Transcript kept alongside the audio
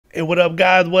Hey, what up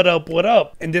guys, what up, what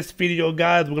up? In this video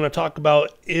guys, we're going to talk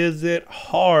about, is it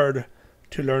hard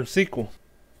to learn SQL?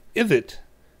 Is it?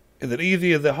 Is it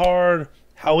easy? Is it hard?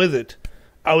 How is it?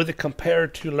 How is it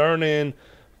compared to learning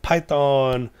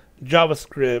Python,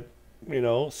 JavaScript,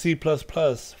 C++,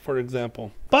 for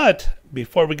example? But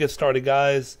before we get started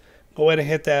guys, go ahead and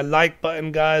hit that like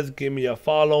button guys. Give me a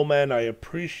follow, man. I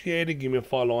appreciate it. Give me a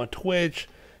follow on Twitch.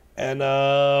 And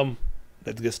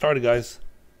let's get started guys.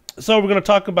 So we're going to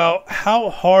talk about how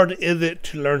hard is it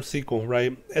to learn SQL,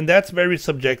 right? And that's very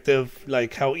subjective,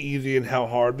 like how easy and how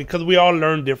hard, because we all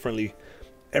learn differently.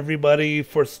 Everybody,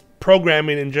 for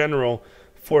programming in general,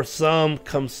 for some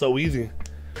comes so easy,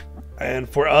 and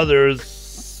for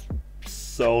others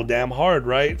so damn hard,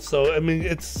 right? So I mean,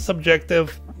 it's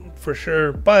subjective for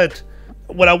sure, but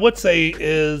what I would say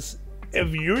is,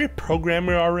 if you're a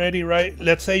programmer already, right?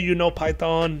 Let's say you know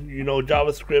Python, you know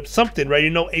JavaScript, something, right? You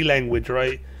know a language,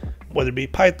 right? Whether it be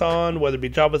Python, whether it be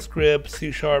JavaScript, C#,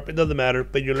 it doesn't matter,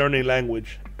 but you're learning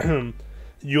language.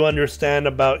 You understand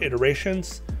about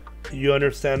iterations. You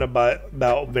understand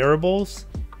about variables,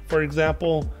 for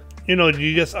example.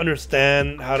 You just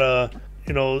understand how to,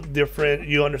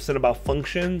 you understand about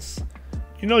functions.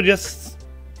 Just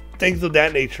things of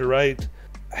that nature, right?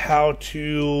 How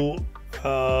to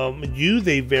use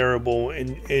a variable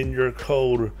in your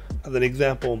code, as an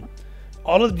example.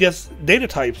 All of just data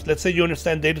types. Let's say you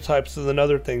understand data types is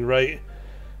another thing, right?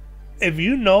 If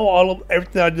you know all of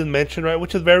everything I just mentioned, right,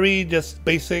 which is very just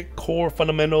basic core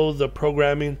fundamentals of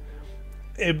programming,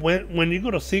 when you go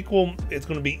to SQL, it's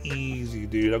gonna be easy,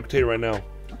 dude. I'm gonna tell you right now,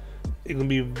 it's gonna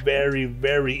be very,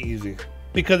 very easy,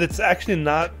 because it's actually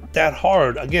not that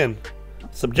hard. Again,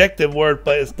 subjective word,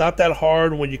 but it's not that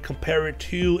hard when you compare it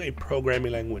to a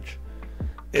programming language.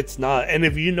 It's not. And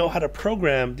if you know how to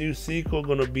program, dude, SQL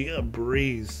gonna be a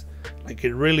breeze. Like,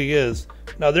 it really is.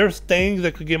 Now there's things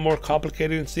that could get more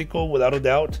complicated in SQL without a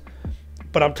doubt,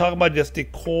 but I'm talking about just the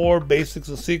core basics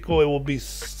of SQL. It will be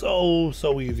so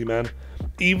easy, man.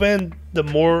 Even the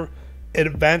more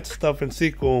advanced stuff in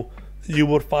SQL you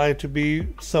would find to be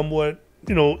somewhat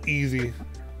easy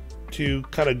to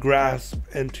kind of grasp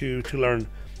and to learn.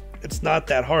 It's not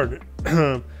that hard.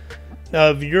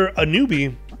 Now if you're a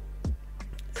newbie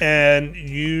and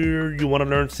you want to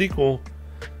learn SQL,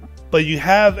 but you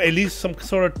have at least some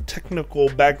sort of technical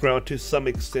background to some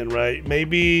extent, right?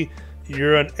 Maybe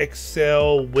you're an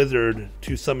Excel wizard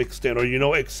to some extent, or you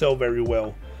know Excel very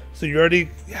well, so you're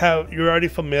already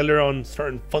familiar on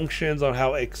certain functions, on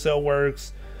how Excel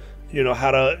works,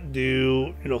 how to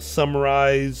do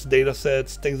summarize data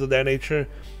sets, things of that nature.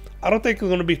 I don't think it's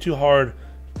going to be too hard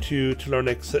to learn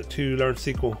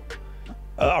SQL.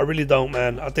 I really don't,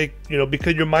 man. I think,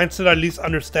 because your mindset at least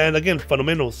understand, again,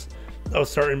 fundamentals of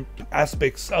certain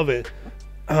aspects of it.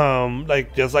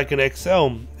 Like, just like in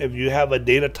Excel, if you have a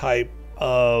data type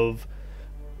of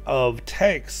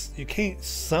text, you can't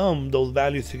sum those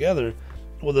values together.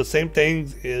 Well, the same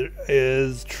thing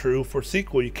is true for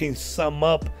SQL. You can't sum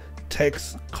up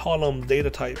text column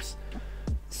data types.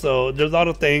 So there's a lot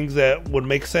of things that would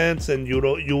make sense and you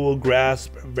will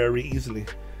grasp very easily.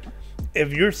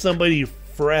 If you're somebody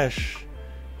fresh,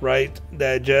 right,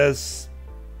 that just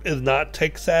is not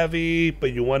tech savvy,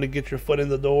 but you want to get your foot in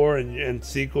the door, and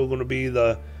SQL is going to be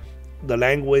the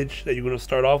language that you're going to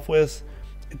start off with,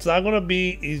 it's not going to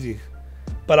be easy.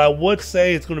 But I would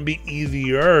say it's going to be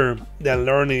easier than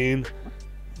learning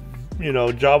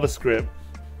JavaScript,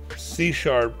 C#,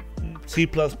 C++,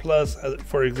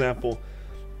 for example,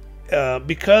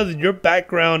 because your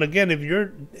background, again,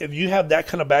 if you have that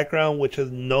kind of background, which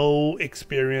is no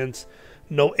experience,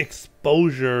 no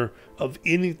exposure of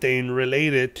anything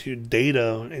related to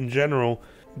data in general,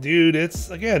 dude, it's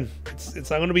not going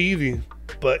to be easy,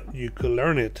 but you could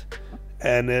learn it.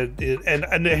 And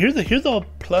here's the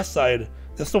plus side.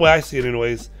 That's the way I see it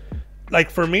anyways. Like,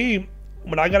 for me,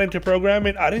 when I got into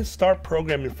programming, I didn't start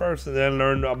programming first and then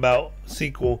learn about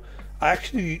SQL. I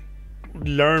actually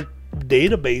learned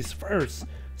database first,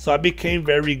 so I became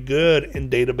very good in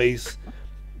database,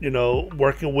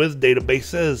 working with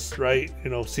databases, right?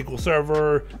 SQL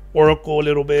Server, Oracle a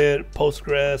little bit,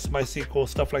 Postgres, MySQL,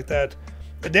 stuff like that.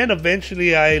 And then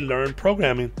eventually I learned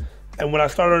programming. And when I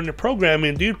started learning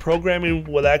programming, dude, programming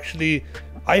was actually,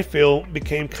 I feel,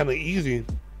 became kind of easy,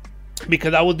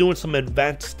 because I was doing some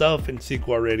advanced stuff in SQL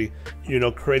already,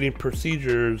 creating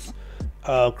procedures,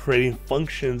 creating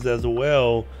functions as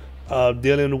well,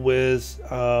 dealing with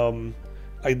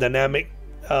like dynamic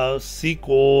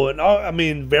SQL, and all,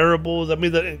 variables,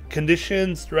 the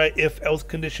conditions, right? If else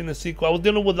condition in SQL. I was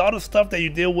dealing with a lot of stuff that you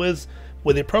deal with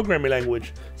a programming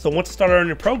language. So once I started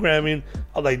learning programming,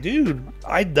 I was like, dude,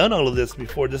 I've done all of this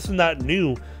before. This is not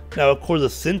new. Now, of course, the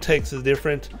syntax is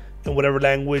different in whatever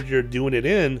language you're doing it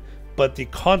in, but the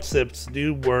concepts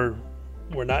were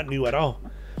not new at all.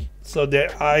 So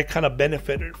that I kind of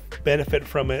benefit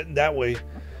from it that way.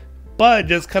 But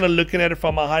just kind of looking at it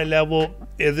from a high level,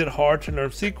 is it hard to learn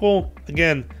SQL?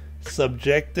 Again,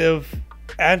 subjective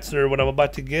answer what I'm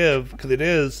about to give, because it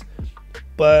is.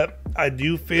 But I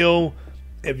do feel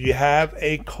if you have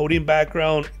a coding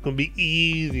background, it's gonna be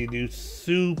easy, dude.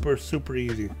 Super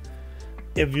easy.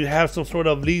 If you have some sort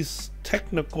of least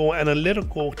technical,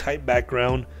 analytical type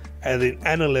background as an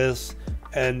analyst,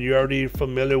 and you're already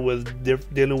familiar with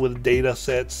dealing with data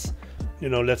sets, you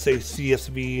know, let's say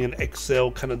CSV and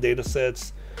Excel kind of data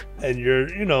sets, and you're,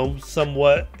 you know,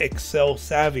 somewhat Excel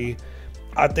savvy,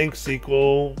 I think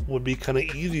SQL would be kind of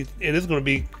easy. It is going to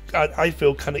be, I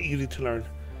feel, kind of easy to learn.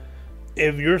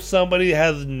 If you're somebody who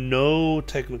has no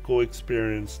technical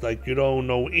experience, like you don't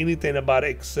know anything about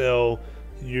Excel,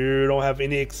 you don't have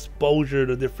any exposure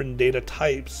to different data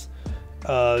types,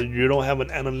 you don't have an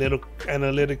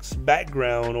analytics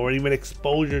background or even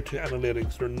exposure to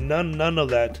analytics, or none of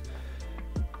that,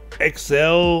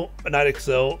 SQL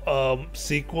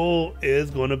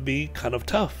is going to be kind of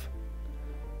tough.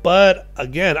 But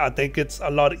again, I think it's a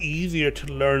lot easier to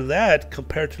learn that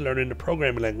compared to learning the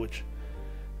programming language.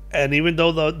 And even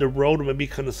though the road may be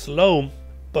kind of slow,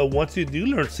 but once you do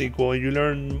learn SQL and you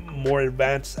learn more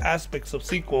advanced aspects of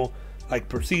SQL, like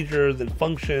procedures and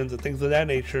functions and things of that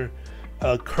nature,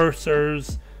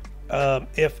 cursors,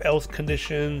 if-else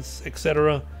conditions,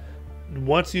 etc.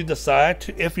 Once you decide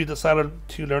to, if you decided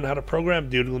to learn how to program,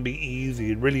 dude, it's gonna be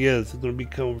easy. It really is. It's gonna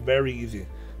become very easy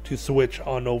to switch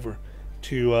on over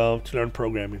to learn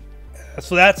programming.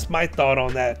 So that's my thought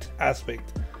on that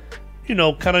aspect. You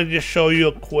know, kind of just show you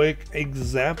a quick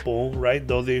example, right?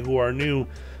 Those of you who are new,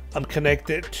 I'm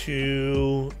connected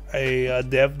to a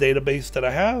dev database that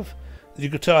I have. As you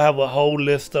can tell, I have a whole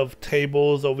list of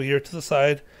tables over here to the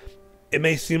side. It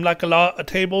may seem like a lot of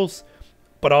tables,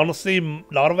 but honestly, a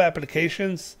lot of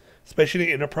applications,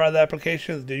 especially enterprise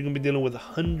applications, you're going to be dealing with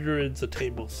hundreds of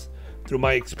tables through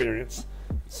my experience.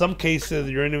 Some cases,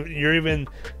 you're even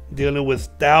dealing with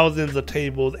thousands of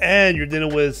tables, and you're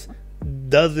dealing with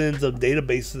dozens of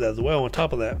databases as well on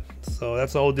top of that. So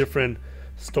that's a whole different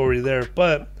story there.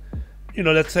 But, you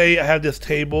know, let's say I have this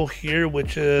table here,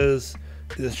 which is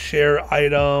this share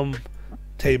item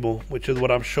table, which is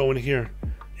what I'm showing here.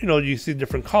 You know, you see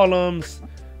different columns.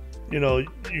 You know,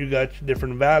 you got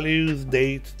different values,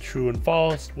 date, true and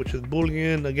false, which is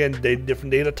Boolean. Again,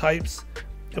 different data types.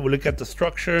 If we look at the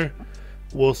structure,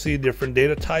 we'll see different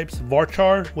data types.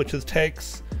 Varchar, which is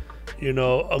text. You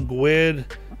know, a GUID,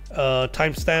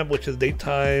 timestamp, which is date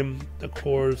time, of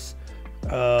course,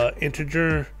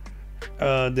 integer.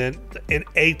 Then in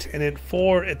 8 and in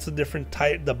 4, it's a different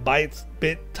type, the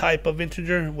bit type of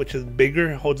integer, which is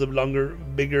bigger, holds a longer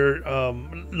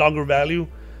value.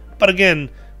 But again,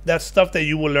 that's stuff that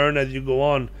you will learn as you go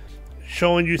on.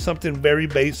 Showing you something very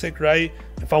basic, right?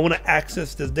 If I want to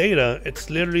access this data,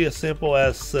 it's literally as simple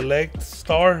as select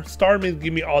star. Star means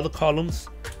give me all the columns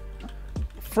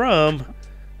from,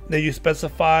 then you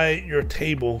specify your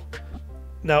table.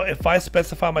 Now, if I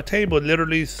specify my table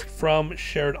literally from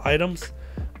shared items,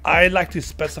 I like to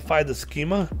specify the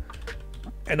schema,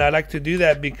 and I like to do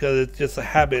that because it's just a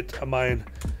habit of mine.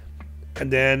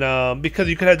 And then because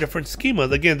you could have different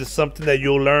schemas. Again, this is something that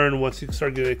you'll learn once you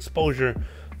start getting exposure.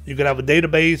 You can have a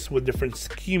database with different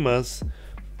schemas,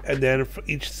 and then for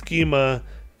each schema,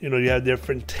 you know, you have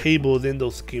different tables in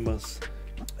those schemas.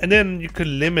 And then you could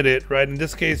limit it, right? In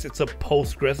this case, it's a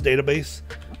Postgres database.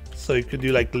 So you could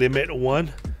do like limit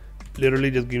 1, literally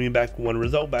just give me back 1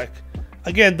 result back.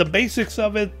 Again, the basics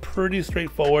of it, pretty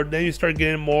straightforward. Then you start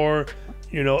getting more,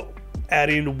 you know,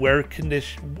 adding where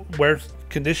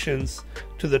conditions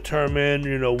to determine,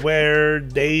 you know, where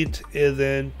date is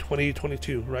in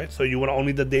 2022, right? So you want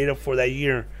only the data for that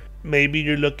year. Maybe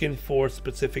you're looking for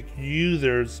specific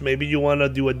users. Maybe you want to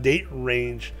do a date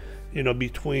range, you know,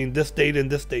 between this date and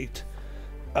this date.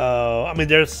 I mean,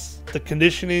 there's the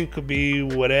conditioning could be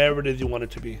whatever it is you want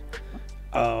it to be,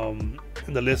 and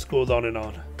the list goes on and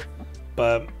on.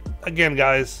 But again,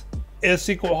 guys, is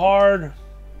SQL hard?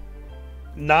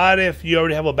 Not if you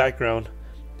already have a background,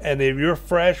 and if you're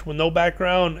fresh with no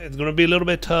background, it's going to be a little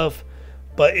bit tough.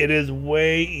 But it is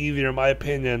way easier, in my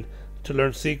opinion, to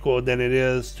learn SQL than it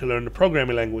is to learn the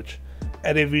programming language.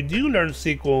 And if you do learn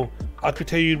SQL, I can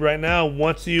tell you right now,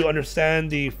 once you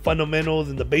understand the fundamentals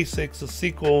and the basics of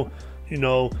SQL, you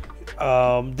know,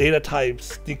 data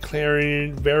types,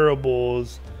 declaring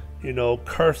variables, you know,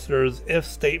 cursors, if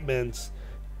statements,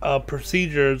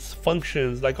 procedures,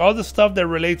 functions, like all the stuff that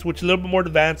relates, which is a little bit more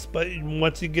advanced, but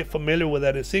once you get familiar with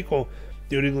that in SQL,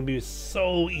 dude, it's gonna be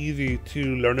so easy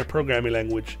to learn a programming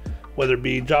language, whether it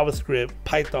be JavaScript,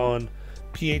 Python,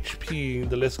 PHP,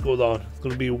 the list goes on. It's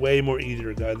gonna be way more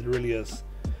easier, guys. It really is.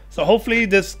 So hopefully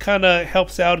this kind of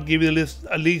helps out, give you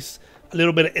at least a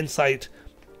little bit of insight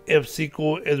if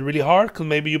SQL is really hard, because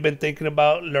maybe you've been thinking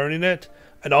about learning it.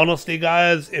 And honestly,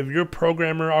 guys, if you're a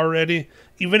programmer already,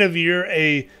 even if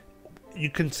you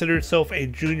consider yourself a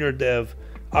junior dev,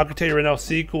 I can tell you right now,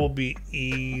 SQL will be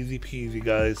easy peasy,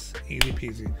 guys. Easy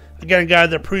peasy. Again,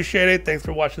 guys, I appreciate it. Thanks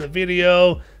for watching the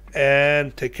video,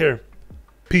 and take care.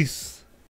 Peace.